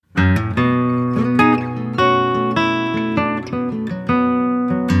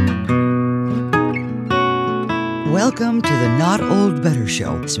Welcome to the Not Old Better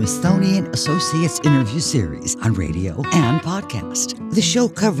Show, Smithsonian Associates interview series on radio and podcast. The show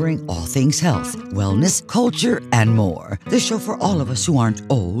covering all things health, wellness, culture, and more. The show for all of us who aren't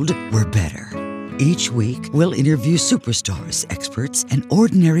old, we're better. Each week, we'll interview superstars, experts, and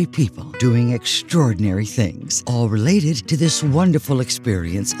ordinary people doing extraordinary things, all related to this wonderful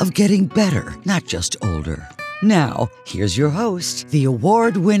experience of getting better, not just older. Now, here's your host, the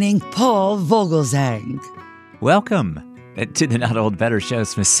award-winning Paul Vogelzang. Welcome to the Not Old Better Show,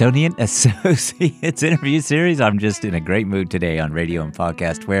 Smithsonian Associates interview series. I'm just in a great mood today on radio and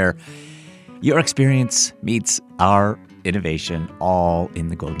podcast where your experience meets our innovation, all in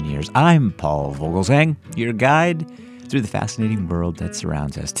the golden years. I'm Paul Vogelzang, your guide through the fascinating world that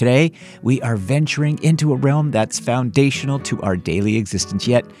surrounds us. Today, we are venturing into a realm that's foundational to our daily existence,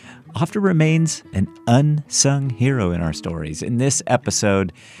 yet often remains an unsung hero in our stories. In this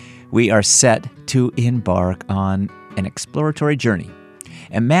episode, we are set to embark on an exploratory journey.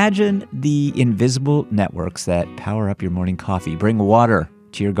 Imagine the invisible networks that power up your morning coffee, bring water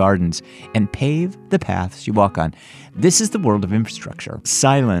to your gardens, and pave the paths you walk on. This is the world of infrastructure,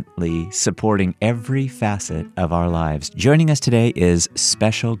 silently supporting every facet of our lives. Joining us today is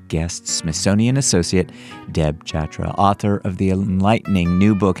special guest Smithsonian Associate Deb Chachra, author of the enlightening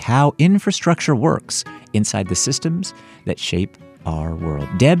new book, How Infrastructure Works Inside the Systems That Shape Our World.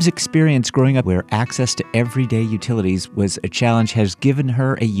 Deb's experience growing up where access to everyday utilities was a challenge has given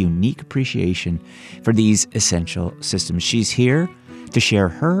her a unique appreciation for these essential systems. She's here to share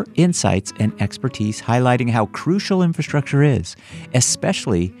her insights and expertise, highlighting how crucial infrastructure is,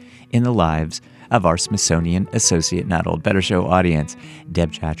 especially in the lives of our Smithsonian Associate Not Old Better Show audience.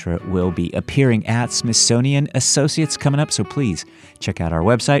 Deb Chachra will be appearing at Smithsonian Associates coming up, so please check out our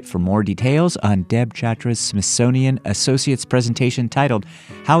website for more details on Deb Chatra's Smithsonian Associates presentation titled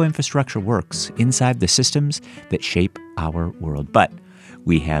How Infrastructure Works Inside the Systems That Shape Our World. But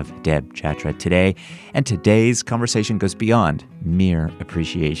we have Deb Chachra today, and today's conversation goes beyond mere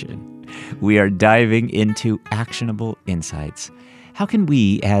appreciation. We are diving into actionable insights. How can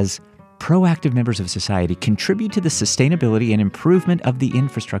we, as proactive members of society, contribute to the sustainability and improvement of the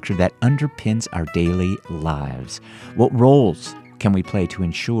infrastructure that underpins our daily lives? What roles can we play to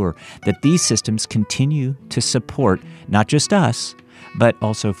ensure that these systems continue to support not just us, but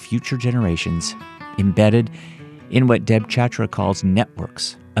also future generations, embedded in what Deb Chachra calls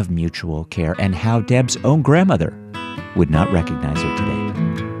networks of mutual care, and how Deb's own grandmother would not recognize her today?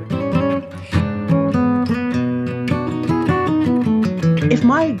 If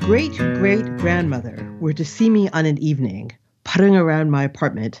my great-great-grandmother were to see me on an evening, puttering around my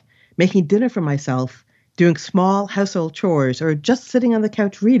apartment, making dinner for myself, doing small household chores, or just sitting on the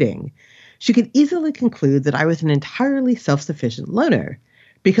couch reading, she could easily conclude that I was an entirely self-sufficient loner,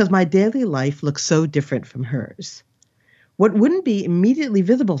 because my daily life looks so different from hers. What wouldn't be immediately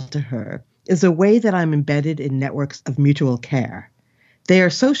visible to her is the way that I'm embedded in networks of mutual care. They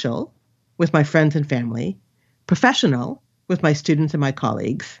are social, with my friends and family, professional, with my students and my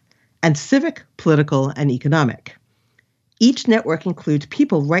colleagues, and civic, political, and economic. Each network includes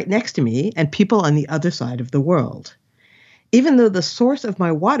people right next to me and people on the other side of the world. Even though the source of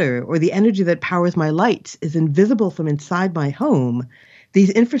my water or the energy that powers my lights is invisible from inside my home,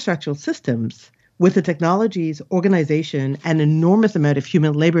 these infrastructural systems, with the technologies, organization, and enormous amount of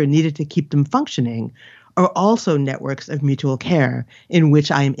human labor needed to keep them functioning, are also networks of mutual care in which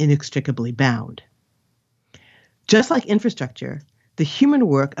I am inextricably bound. Just like infrastructure, the human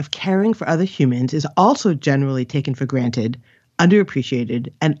work of caring for other humans is also generally taken for granted, underappreciated,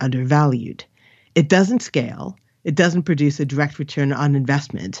 and undervalued. It doesn't scale, it doesn't produce a direct return on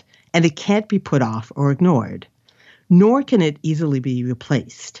investment, and it can't be put off or ignored. Nor can it easily be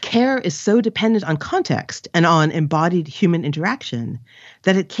replaced. Care is so dependent on context and on embodied human interaction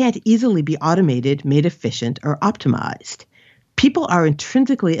that it can't easily be automated, made efficient, or optimized. People are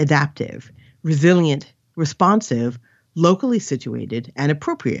intrinsically adaptive, resilient, responsive, locally situated, and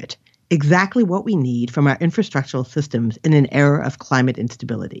appropriate, exactly what we need from our infrastructural systems in an era of climate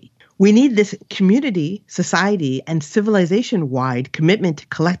instability. We need this community, society, and civilization-wide commitment to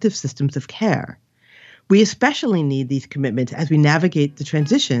collective systems of care. We especially need these commitments as we navigate the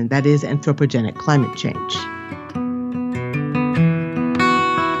transition that is anthropogenic climate change.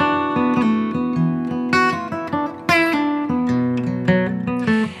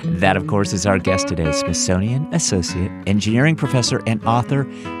 That, of course, is our guest today, Smithsonian Associate, Engineering Professor, and author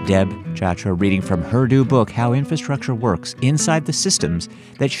Deb Chachra, reading from her new book, How Infrastructure Works Inside the Systems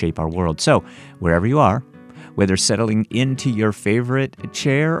That Shape Our World. So, wherever you are, Whether settling into your favorite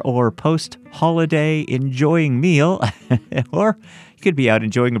chair or post-holiday enjoying meal, or you could be out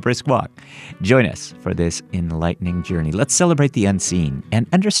enjoying a brisk walk. Join us for this enlightening journey. Let's celebrate the unseen and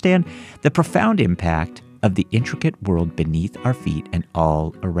understand the profound impact of the intricate world beneath our feet and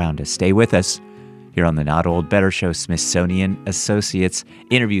all around us. Stay with us here on the Not Old Better Show Smithsonian Associates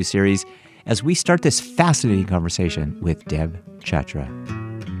interview series as we start this fascinating conversation with Deb Chachra.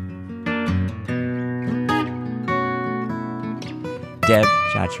 Deb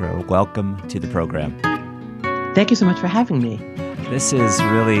Chachra, welcome to the program. Thank you so much for having me. This is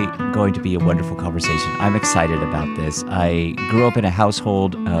really going to be a wonderful conversation. I'm excited about this. I grew up in a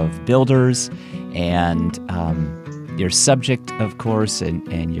household of builders, and your subject, of course,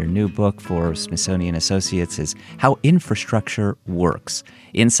 and your new book for Smithsonian Associates is How Infrastructure Works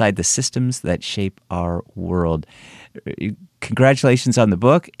Inside the Systems That Shape Our World. Congratulations on the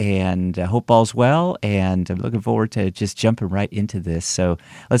book, and I hope all's well, and I'm looking forward to just jumping right into this. So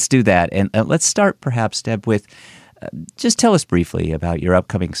let's do that. And let's start, perhaps, Deb, with just tell us briefly about your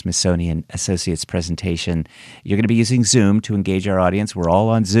upcoming Smithsonian Associates presentation. You're going to be using Zoom to engage our audience. We're all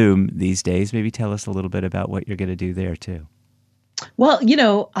on Zoom these days. Maybe tell us a little bit about what you're going to do there, too. Well,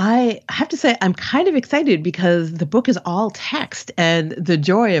 I have to say I'm kind of excited because the book is all text, and the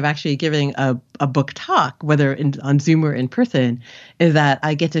joy of actually giving a book talk, whether on Zoom or in person, is that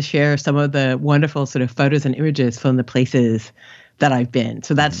I get to share some of the wonderful sort of photos and images from the places that I've been.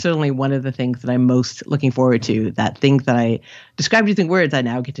 So that's certainly one of the things that I'm most looking forward to, that things that I described using words, I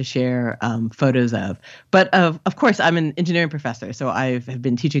now get to share photos of. But of course, I'm an engineering professor, so have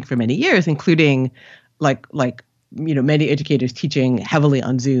been teaching for many years, including many educators teaching heavily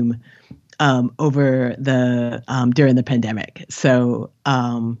on Zoom during the pandemic. So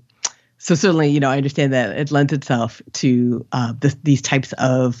certainly, I understand that it lends itself to these types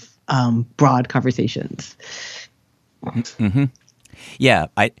of broad conversations. Mm-hmm. Yeah,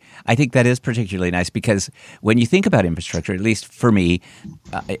 I think that is particularly nice because when you think about infrastructure, at least for me,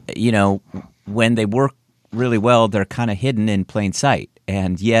 when they work really well, they're kind of hidden in plain sight.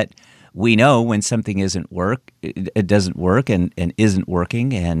 And yet we know when something doesn't work and isn't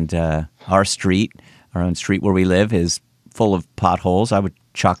working. And our own street where we live is full of potholes. I would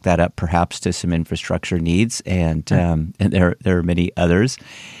chalk that up perhaps to some infrastructure needs, and there are many others.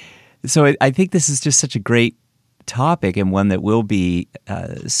 So I think this is just such a great topic, and one that will be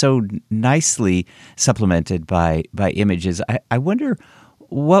so nicely supplemented by images. I wonder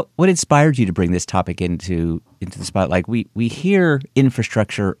what inspired you to bring this topic into the spotlight. We hear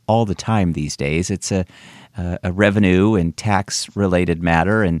infrastructure all the time these days. It's a revenue and tax related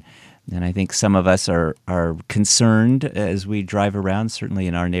matter, and I think some of us are concerned as we drive around. Certainly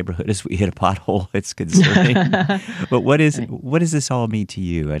in our neighborhood, as we hit a pothole, it's concerning. But what does this all mean to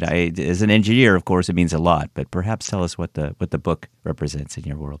you? And as an engineer, of course, it means a lot. But perhaps tell us what the book represents in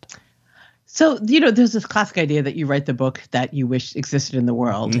your world. So, there's this classic idea that you write the book that you wish existed in the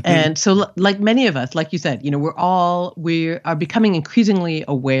world. Mm-hmm. And so like many of us, like you said, we are becoming increasingly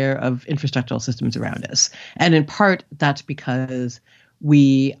aware of infrastructural systems around us. And in part, that's because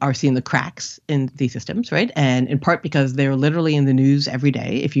we are seeing the cracks in these systems, right? And in part because they're literally in the news every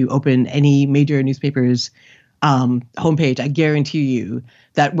day. If you open any major newspaper's homepage, I guarantee you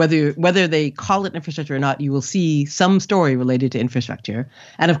that whether they call it infrastructure or not, you will see some story related to infrastructure.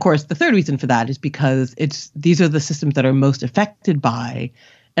 And of course, the third reason for that is because these are the systems that are most affected by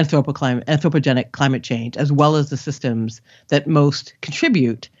anthropogenic climate change, as well as the systems that most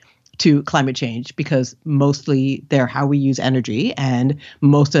contribute to climate change, because mostly they're how we use energy, and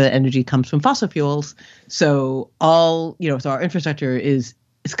most of the energy comes from fossil fuels. So so our infrastructure is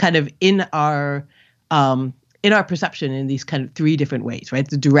kind of in our perception in these kind of three different ways, right?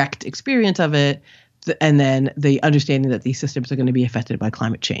 The direct experience of it, and then the understanding that these systems are going to be affected by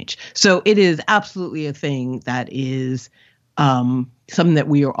climate change. So it is absolutely a thing that is something that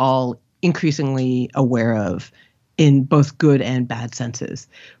we are all increasingly aware of in both good and bad senses.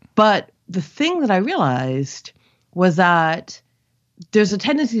 But the thing that I realized was that there's a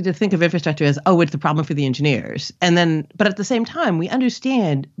tendency to think of infrastructure as, it's the problem for the engineers. But at the same time, we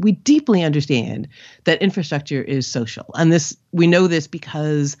deeply understand that infrastructure is social. And we know this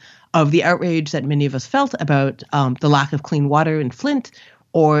because of the outrage that many of us felt about the lack of clean water in Flint,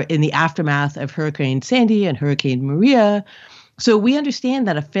 or in the aftermath of Hurricane Sandy and Hurricane Maria. So we understand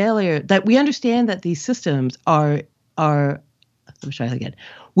that these systems are let me try that again.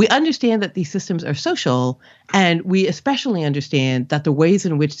 We understand that these systems are social, and we especially understand that the ways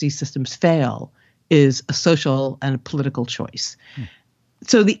in which these systems fail is a social and a political choice.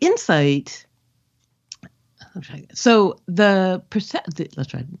 So the insight, So let's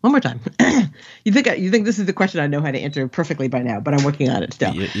try it one more time. You think this is the question I know how to answer perfectly by now, but I'm working on it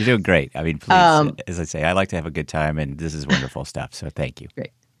still. You're doing great. I mean, please, as I say, I like to have a good time, and this is wonderful stuff. So thank you.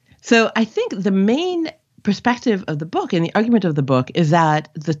 Great. So I think the main perspective of the book and the argument of the book is that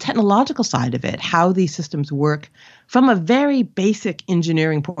the technological side of it, how these systems work from a very basic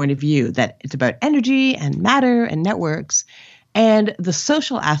engineering point of view, that it's about energy and matter and networks, and the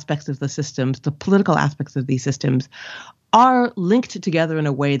social aspects of the systems, the political aspects of these systems, are linked together in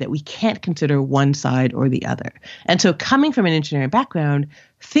a way that we can't consider one side or the other. And so coming from an engineering background,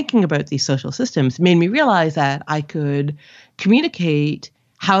 thinking about these social systems made me realize that I could communicate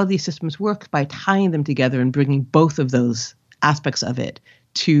how these systems work by tying them together and bringing both of those aspects of it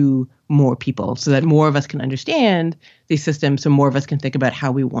to more people so that more of us can understand these systems, so more of us can think about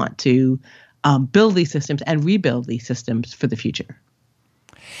how we want to build these systems and rebuild these systems for the future.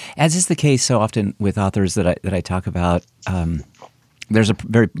 As is the case so often with authors that I talk about, there's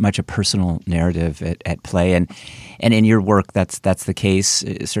very much a personal narrative at play, and in your work that's the case.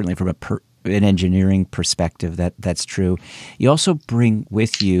 Certainly from an engineering perspective, that's true. You also bring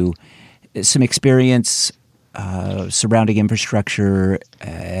with you some experience surrounding infrastructure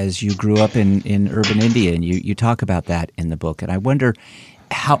as you grew up in urban India, and you talk about that in the book. And I wonder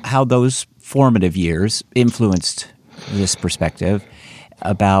how those formative years influenced this perspective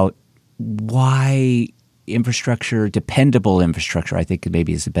about why infrastructure, dependable infrastructure, I think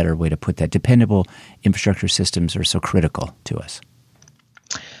maybe is a better way to put that, dependable infrastructure systems are so critical to us.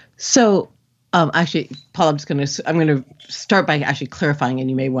 So, actually, Paul, I'm going to start by actually clarifying, and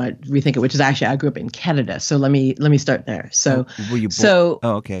you may want to rethink it, which is actually I grew up in Canada. So let me start there. So,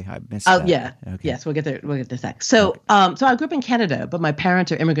 okay, I missed that. Yeah, okay. Yes, we'll get there. We'll get to that. So, so I grew up in Canada, but my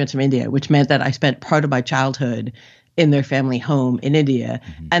parents are immigrants from India, which meant that I spent part of my childhood in their family home in India.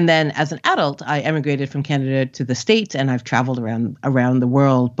 Mm-hmm. And then as an adult, I emigrated from Canada to the States, and I've traveled around the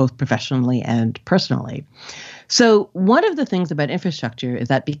world, both professionally and personally. So one of the things about infrastructure is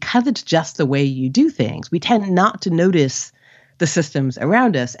that because it's just the way you do things, we tend not to notice the systems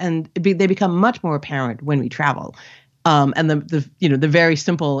around us, and they become much more apparent when we travel. And the very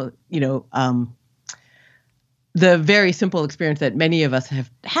simple the very simple experience that many of us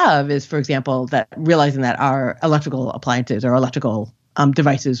have is, for example, that realizing that our electrical appliances or electrical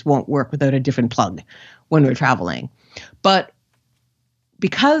devices won't work without a different plug when we're traveling. But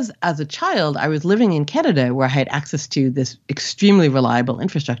because as a child, I was living in Canada where I had access to this extremely reliable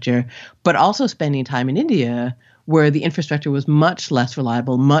infrastructure, but also spending time in India where the infrastructure was much less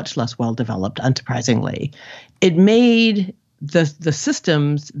reliable, much less well-developed, unsurprisingly, it made the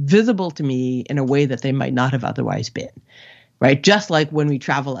systems visible to me in a way that they might not have otherwise been, right? Just like when we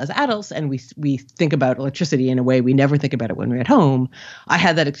travel as adults and we think about electricity in a way we never think about it when we're at home, I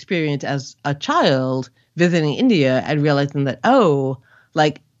had that experience as a child visiting India and realizing that,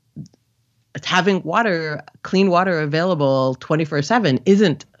 having clean water available 24/7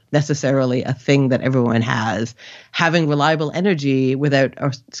 isn't necessarily a thing that everyone has. Having reliable having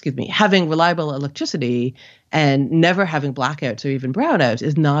reliable electricity and never having blackouts or even brownouts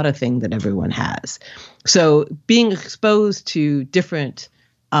is not a thing that everyone has. So being exposed to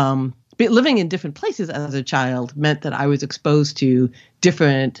living in different places as a child meant that I was exposed to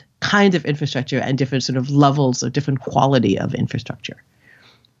different kinds of infrastructure and different sort of levels of different quality of infrastructure.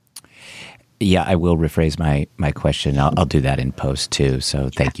 Yeah, I will rephrase my question. I'll do that in post too. So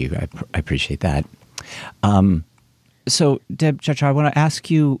thank you. I appreciate that. So Deb, Chachra, I want to ask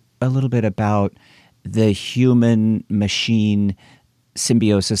you a little bit about the human-machine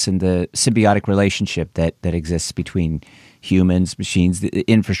symbiosis and the symbiotic relationship that exists between humans, machines, the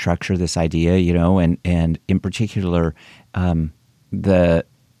infrastructure, this idea, and in particular, the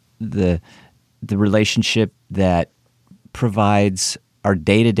relationship that provides our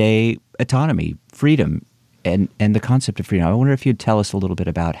day-to-day autonomy, freedom, and the concept of freedom. I wonder if you'd tell us a little bit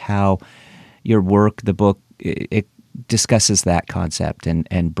about how your work, the book, it discusses that concept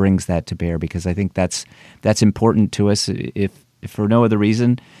and brings that to bear, because I think that's important to us. If for no other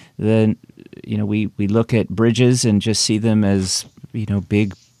reason, then we look at bridges and just see them as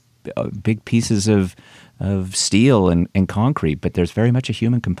big pieces of steel and concrete, but there's very much a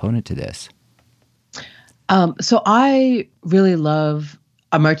human component to this. So I really love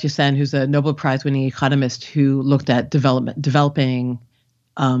Amartya Sen, who's a Nobel Prize-winning economist who looked at developing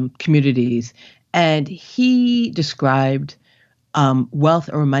communities, and he described wealth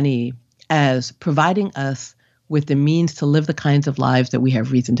or money as providing us with the means to live the kinds of lives that we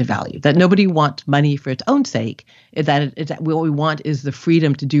have reason to value. That nobody wants money for its own sake. What we want is the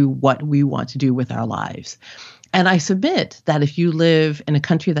freedom to do what we want to do with our lives. And I submit that if you live in a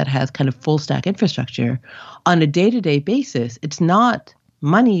country that has kind of full stack infrastructure on a day-to-day basis, it's not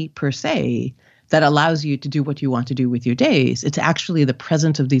money per se that allows you to do what you want to do with your days. It's actually the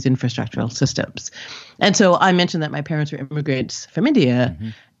presence of these infrastructural systems. And so I mentioned that my parents were immigrants from India,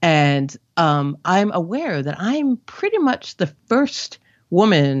 and I'm aware that I'm pretty much the first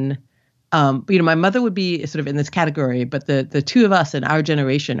woman. My mother would be sort of in this category, but the two of us in our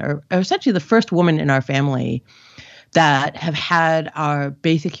generation are essentially the first woman in our family that have had our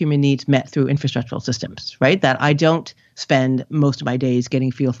basic human needs met through infrastructural systems, right? That I don't spend most of my days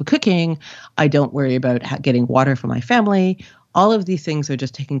getting fuel for cooking. I don't worry about getting water for my family. All of these things are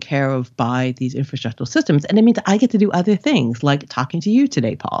just taken care of by these infrastructural systems. And it means I get to do other things like talking to you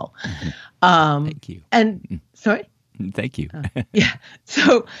today, Paul. Thank you. And sorry? Thank you. Yeah.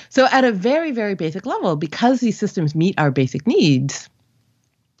 So at a very, very basic level, because these systems meet our basic needs,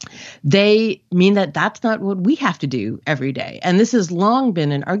 they mean that that's not what we have to do every day. And this has long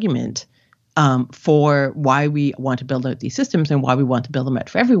been an argument for why we want to build out these systems and why we want to build them out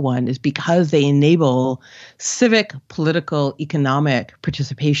for everyone, is because they enable civic, political, economic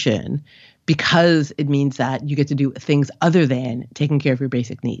participation, because it means that you get to do things other than taking care of your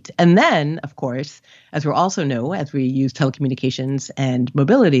basic needs. And then, of course, as we also know, as we use telecommunications and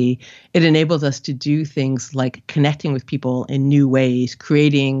mobility, it enables us to do things like connecting with people in new ways,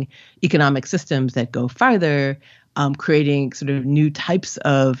 creating economic systems that go farther, creating sort of new types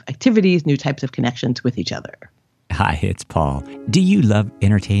of activities, new types of connections with each other. Hi, it's Paul. Do you love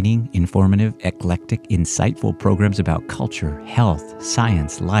entertaining, informative, eclectic, insightful programs about culture, health,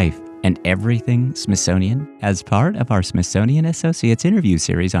 science, life, and everything Smithsonian? As part of our Smithsonian Associates interview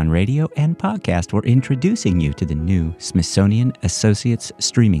series on radio and podcast, we're introducing you to the new Smithsonian Associates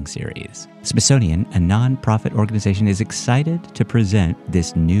streaming series. Smithsonian, a nonprofit organization, is excited to present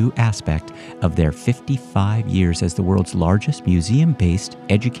this new aspect of their 55 years as the world's largest museum-based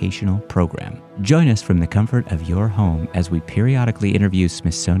educational program. Join us from the comfort of your home as we periodically interview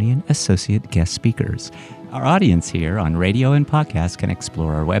Smithsonian Associate guest speakers. Our audience here on radio and podcast can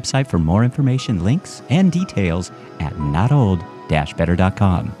explore our website for more information, links, and details at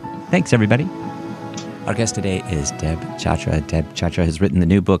notold-better.com. Thanks, everybody. Our guest today is Deb Chachra. Deb Chachra has written the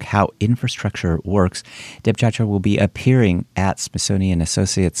new book, How Infrastructure Works. Deb Chachra will be appearing at Smithsonian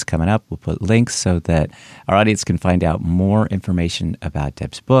Associates coming up. We'll put links so that our audience can find out more information about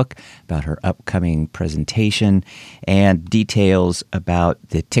Deb's book, about her upcoming presentation, and details about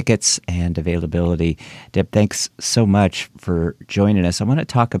the tickets and availability. Deb, thanks so much for joining us. I want to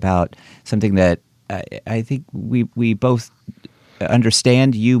talk about something that I think we both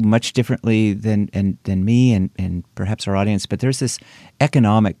understand you much differently than me and perhaps our audience, but there's this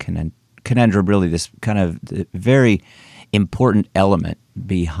economic conundrum, really, this kind of very important element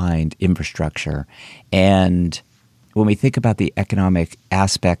behind infrastructure. And when we think about the economic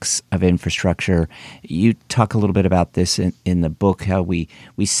aspects of infrastructure, you talk a little bit about this in the book, how we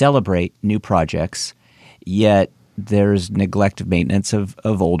celebrate new projects, yet there's neglect of maintenance of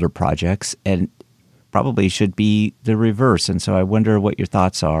older projects, and probably should be the reverse. And so I wonder what your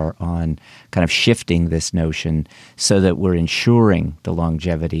thoughts are on kind of shifting this notion so that we're ensuring the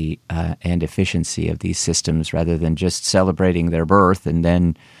longevity and efficiency of these systems rather than just celebrating their birth and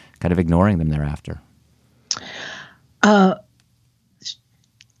then kind of ignoring them thereafter. Trying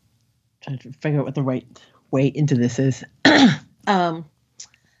to figure out what the right way into this is.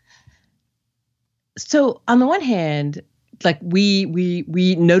 So on the one hand, like we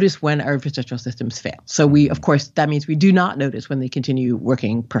notice when our infrastructural systems fail. So we, of course, that means we do not notice when they continue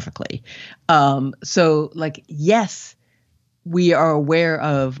working perfectly. So like, yes, we are aware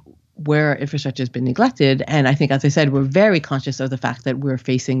of where our infrastructure has been neglected. And I think, as I said, we're very conscious of the fact that we're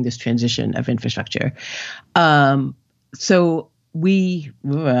facing this transition of infrastructure. So we,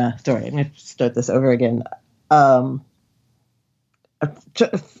 sorry, I'm going to start this over again. I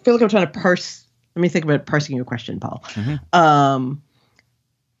feel like I'm trying to parse. Let me think about parsing your question, Paul. Mm-hmm.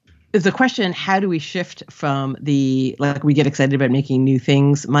 Is the question, how do we shift from the, like, we get excited about making new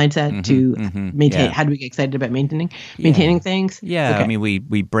things mindset to maintain, how do we get excited about maintaining things? Yeah, okay. I mean,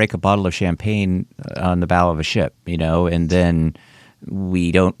 we break a bottle of champagne on the bow of a ship, and then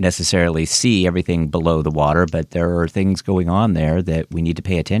we don't necessarily see everything below the water, but there are things going on there that we need to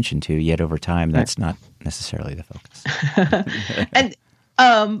pay attention to, yet over time, that's not necessarily the focus. And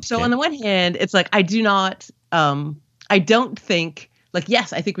so on the one hand, it's like, I don't think, like,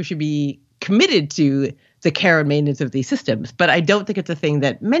 yes, I think we should be committed to the care and maintenance of these systems, but I don't think it's a thing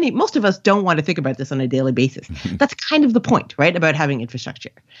that most of us don't want to think about this on a daily basis. That's kind of the point, right, about having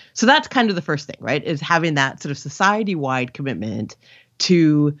infrastructure. So that's kind of the first thing, right, is having that sort of society-wide commitment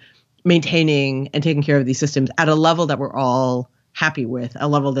to maintaining and taking care of these systems at a level that we're all happy with, a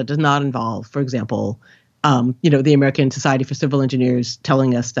level that does not involve, for example, the American Society for Civil Engineers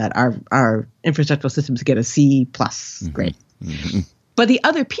telling us that our infrastructural systems get a C plus grade. Mm-hmm. But the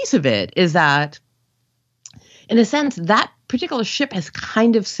other piece of it is that, in a sense, that particular ship has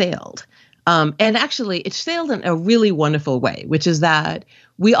kind of sailed. And actually, it's sailed in a really wonderful way, which is that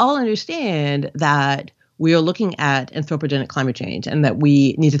we all understand that we are looking at anthropogenic climate change and that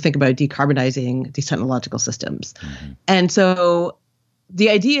we need to think about decarbonizing these technological systems. Mm-hmm. And so the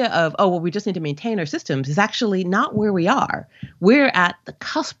idea of, we just need to maintain our systems is actually not where we are. We're at the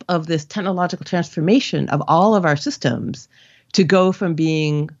cusp of this technological transformation of all of our systems to go from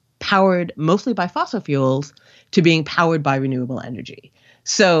being powered mostly by fossil fuels to being powered by renewable energy.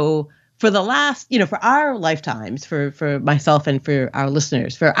 So for the last, for our lifetimes, for myself and for our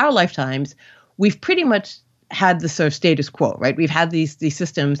listeners, for our lifetimes, we've pretty much had the sort of status quo, right? We've had these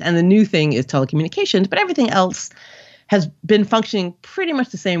systems, and the new thing is telecommunications, but everything else has been functioning pretty much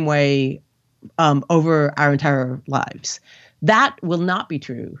the same way over our entire lives. That will not be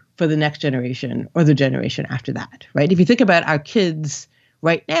true for the next generation or the generation after that, right? If you think about our kids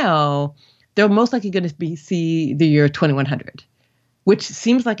right now, they're most likely going to see the year 2100, which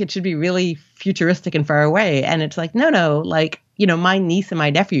seems like it should be really futuristic and far away. And it's like, no, my niece and my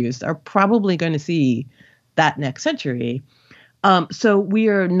nephews are probably going to see that next century. So we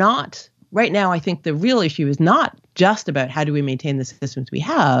are not, right now, I think the real issue is not just about how do we maintain the systems we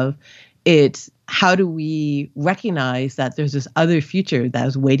have. It's how do we recognize that there's this other future that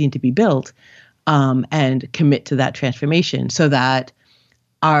is waiting to be built, and commit to that transformation so that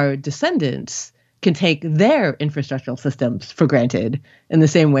our descendants can take their infrastructural systems for granted in the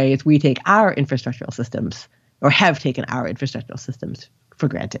same way as we take our infrastructural systems, or have taken our infrastructural systems for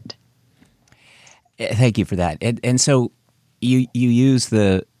granted. Thank you for that. And so you use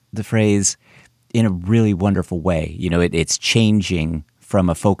the phrase in a really wonderful way. It's changing from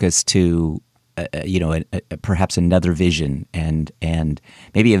a focus to perhaps another vision, and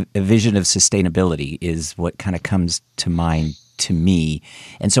maybe a vision of sustainability is what kind of comes to mind to me.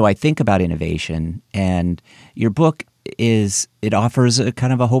 And so I think about innovation, and your book it offers a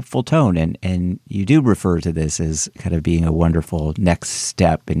kind of a hopeful tone, and you do refer to this as kind of being a wonderful next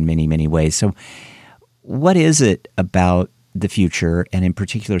step in many, many ways. So what is it about the future, and in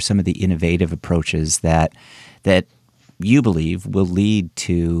particular some of the innovative approaches that you believe will lead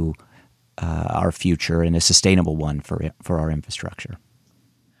to our future and a sustainable one for our infrastructure?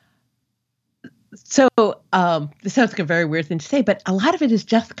 So this sounds like a very weird thing to say, but a lot of it is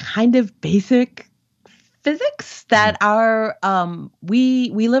just kind of basic physics that we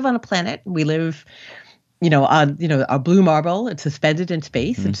live on a planet. We live, on a blue marble. It's suspended in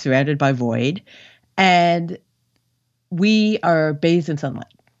space. Mm-hmm. It's surrounded by void, and we are bathed in sunlight.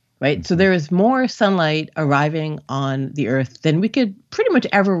 Right. Mm-hmm. So there is more sunlight arriving on the Earth than we could pretty much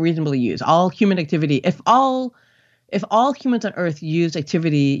ever reasonably use. All human activity, if all humans on Earth used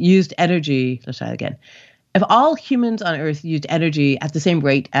energy, let's try it again. If all humans on Earth used energy at the same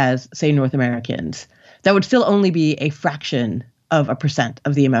rate as, say, North Americans, that would still only be a fraction of a percent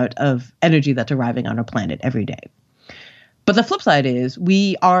of the amount of energy that's arriving on our planet every day. But the flip side is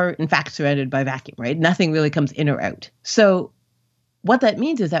we are, in fact, surrounded by vacuum, right? Nothing really comes in or out. So what that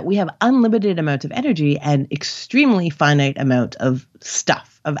means is that we have unlimited amounts of energy and extremely finite amount of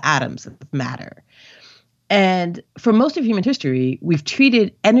stuff, of atoms, of matter. And for most of human history, we've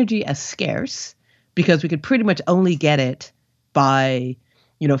treated energy as scarce because we could pretty much only get it by,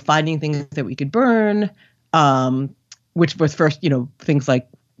 finding things that we could burn, which was first, things like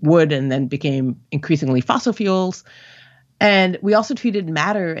wood, and then became increasingly fossil fuels. And we also treated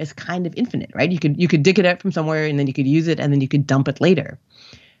matter as kind of infinite, right? You could dig it out from somewhere, and then you could use it, and then you could dump it later.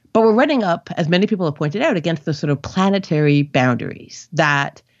 But we're running up, as many people have pointed out, against the sort of planetary boundaries,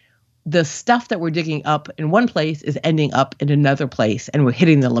 that the stuff that we're digging up in one place is ending up in another place, and we're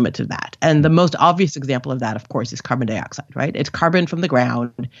hitting the limits of that. And the most obvious example of that, of course, is carbon dioxide, right? It's carbon from the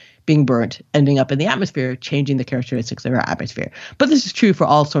ground being burnt, ending up in the atmosphere, changing the characteristics of our atmosphere. But this is true for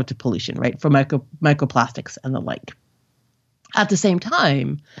all sorts of pollution, right? For microplastics and the like. At the same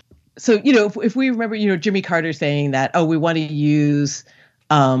time, so, if we remember, Jimmy Carter saying that, we want to use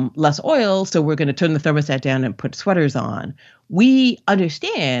less oil, so we're going to turn the thermostat down and put sweaters on. We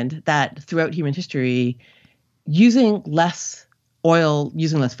understand that throughout human history, using less oil,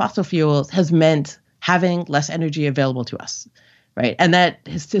 using less fossil fuels has meant having less energy available to us, right? And that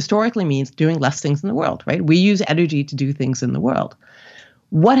historically means doing less things in the world, right? We use energy to do things in the world.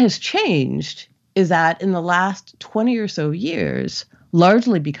 What has changed is that in the last 20 or so years,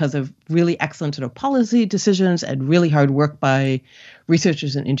 largely because of really excellent sort of policy decisions and really hard work by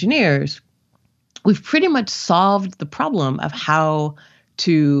researchers and engineers, we've pretty much solved the problem of how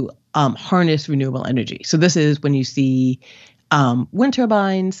to harness renewable energy. So this is when you see wind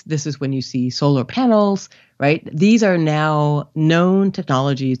turbines. This is when you see solar panels, right? These are now known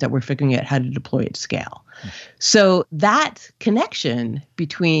technologies that we're figuring out how to deploy at scale. So that connection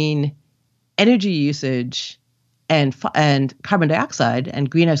between energy usage and carbon dioxide and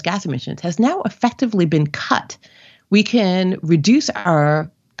greenhouse gas emissions has now effectively been cut. We can reduce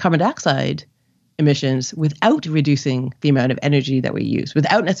our carbon dioxide emissions without reducing the amount of energy that we use,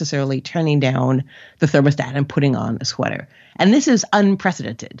 without necessarily turning down the thermostat and putting on a sweater. And this is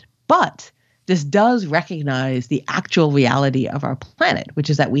unprecedented. But this does recognize the actual reality of our planet, which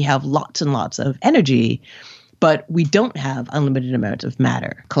is that we have lots and lots of energy, but we don't have unlimited amounts of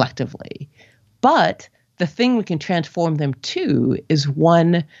matter collectively. But the thing we can transform them to is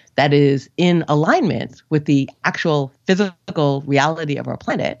one that is in alignment with the actual physical reality of our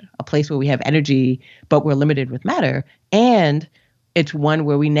planet, a place where we have energy, but we're limited with matter. And it's one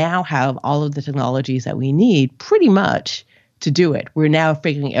where we now have all of the technologies that we need pretty much to do it. We're now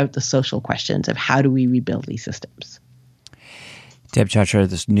figuring out the social questions of how do we rebuild these systems. Deb Chachra,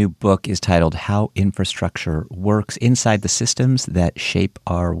 this new book is titled How Infrastructure Works Inside the Systems That Shape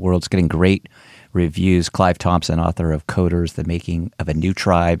Our World. It's getting great reviews. Clive Thompson, author of Coders, The Making of a New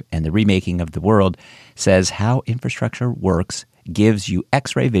Tribe and the Remaking of the World, says how infrastructure works gives you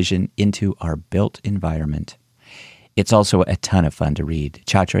X-ray vision into our built environment. It's also a ton of fun to read.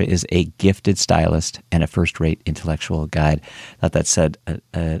 Chachra is a gifted stylist and a first-rate intellectual guide. I thought that said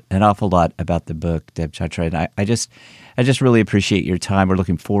an awful lot about the book, Deb Chachra. And I just really appreciate your time. We're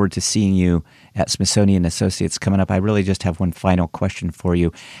looking forward to seeing you at Smithsonian Associates coming up. I really just have one final question for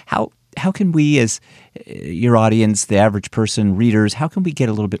you. How can we, as your audience, the average person, readers, how can we get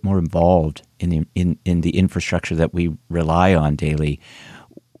a little bit more involved in the infrastructure that we rely on daily?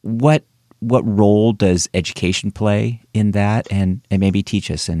 What role does education play in that, and maybe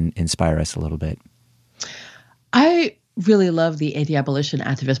teach us and inspire us a little bit? I really love the anti-abolition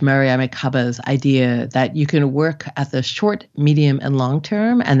activist Mariame Kaba's idea that you can work at the short, medium, and long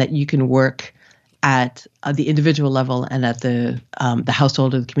term, and that you can work at the individual level and at the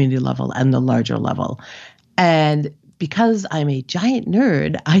household or the community level and the larger level. And because I'm a giant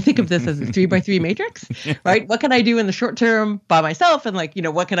nerd, I think of this as a 3x3 matrix, right? What can I do in the short term by myself? And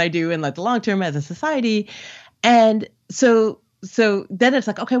what can I do in the long term as a society? And so then it's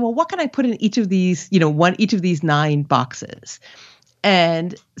like, okay, well, what can I put in each of these, each of these 9 boxes?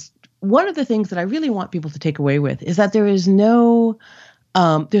 And one of the things that I really want people to take away with is that there's no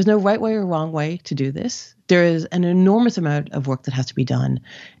right way or wrong way to do this. There is an enormous amount of work that has to be done.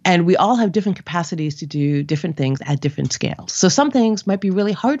 And we all have different capacities to do different things at different scales. So some things might be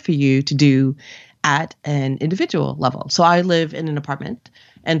really hard for you to do at an individual level. So I live in an apartment.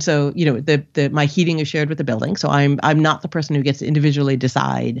 And so, my heating is shared with the building. So I'm not the person who gets to individually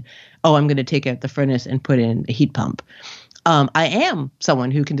decide, I'm going to take out the furnace and put in a heat pump. I am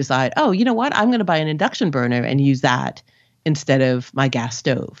someone who can decide, you know what, I'm going to buy an induction burner and use that instead of my gas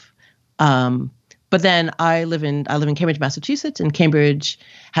stove. But then I live in Cambridge, Massachusetts, and Cambridge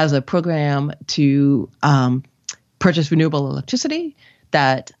has a program to purchase renewable electricity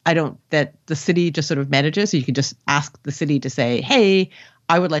that the city just sort of manages. So you can just ask the city to say, hey,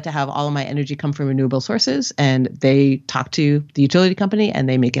 I would like to have all of my energy come from renewable sources, and they talk to the utility company and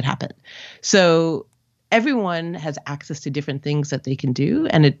they make it happen. So everyone has access to different things that they can do,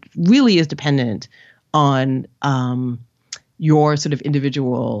 and it really is dependent on your sort of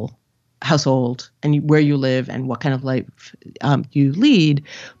individual household and where you live and what kind of life you lead.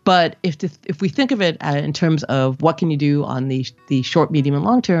 But if we think of it in terms of what can you do on the short, medium, and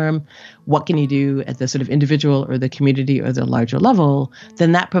long term, what can you do at the sort of individual or the community or the larger level,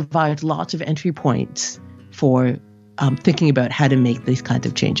 then that provides lots of entry points for thinking about how to make these kinds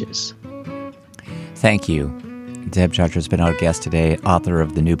of changes. Thank you. Deb Chachra has been our guest today, author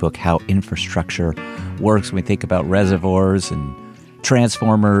of the new book, How Infrastructure Works. When we think about reservoirs and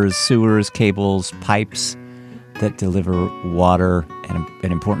transformers, sewers, cables, pipes that deliver water and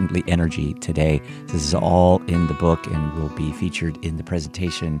importantly, energy today. This is all in the book and will be featured in the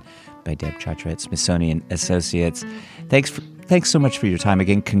presentation by Deb Chachra at Smithsonian Associates. Thanks so much for your time.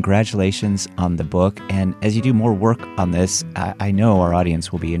 Again, congratulations on the book. And as you do more work on this, I know our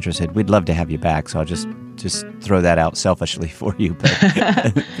audience will be interested. We'd love to have you back, so I'll just throw that out selfishly for you. But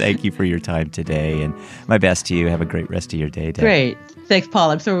thank you for your time today, and my best to you. Have a great rest of your day, Deb. Great. Thanks, Paul.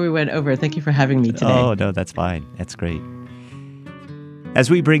 I'm sorry we went over. Thank you for having me today. Oh, no, that's fine. That's great. As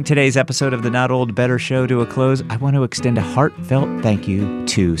we bring today's episode of the Not Old Better Show to a close, I want to extend a heartfelt thank you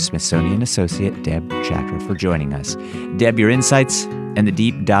to Smithsonian Associate Deb Chachra for joining us. Deb, your insights and the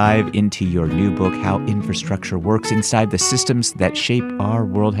deep dive into your new book, How Infrastructure Works Inside the Systems That Shape Our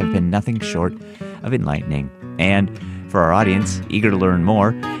World, have been nothing short of enlightening. And for our audience, eager to learn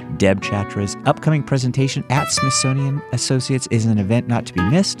more, Deb Chatra's upcoming presentation at Smithsonian Associates is an event not to be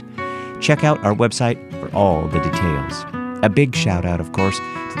missed. Check out our website for all the details. A big shout out, of course,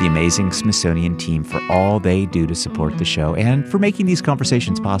 to the amazing Smithsonian team for all they do to support the show and for making these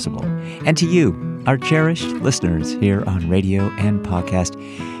conversations possible. And to you, our cherished listeners here on radio and podcast,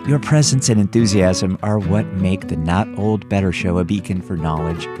 your presence and enthusiasm are what make the Not Old Better Show a beacon for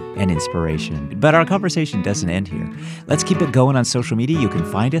knowledge and inspiration. But our conversation doesn't end here. Let's keep it going on social media. You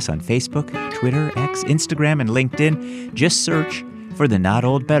can find us on Facebook, Twitter, X, Instagram, and LinkedIn. Just search for the Not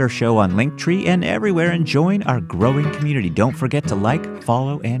Old Better Show on Linktree and everywhere, and join our growing community. Don't forget to like,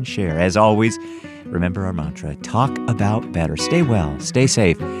 follow, and share. As always, remember our mantra: talk about better. Stay well, stay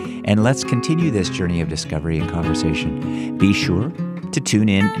safe, and let's continue this journey of discovery and conversation. Be sure to tune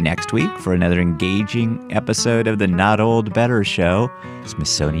in next week for another engaging episode of the Not Old Better Show,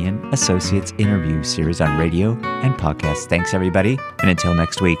 Smithsonian Associates interview series on radio and podcast. Thanks, everybody, and until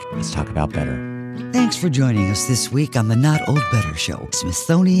next week, let's talk about better. Thanks for joining us this week on the Not Old Better Show,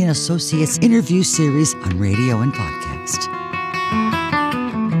 Smithsonian Associates interview series on radio and podcast.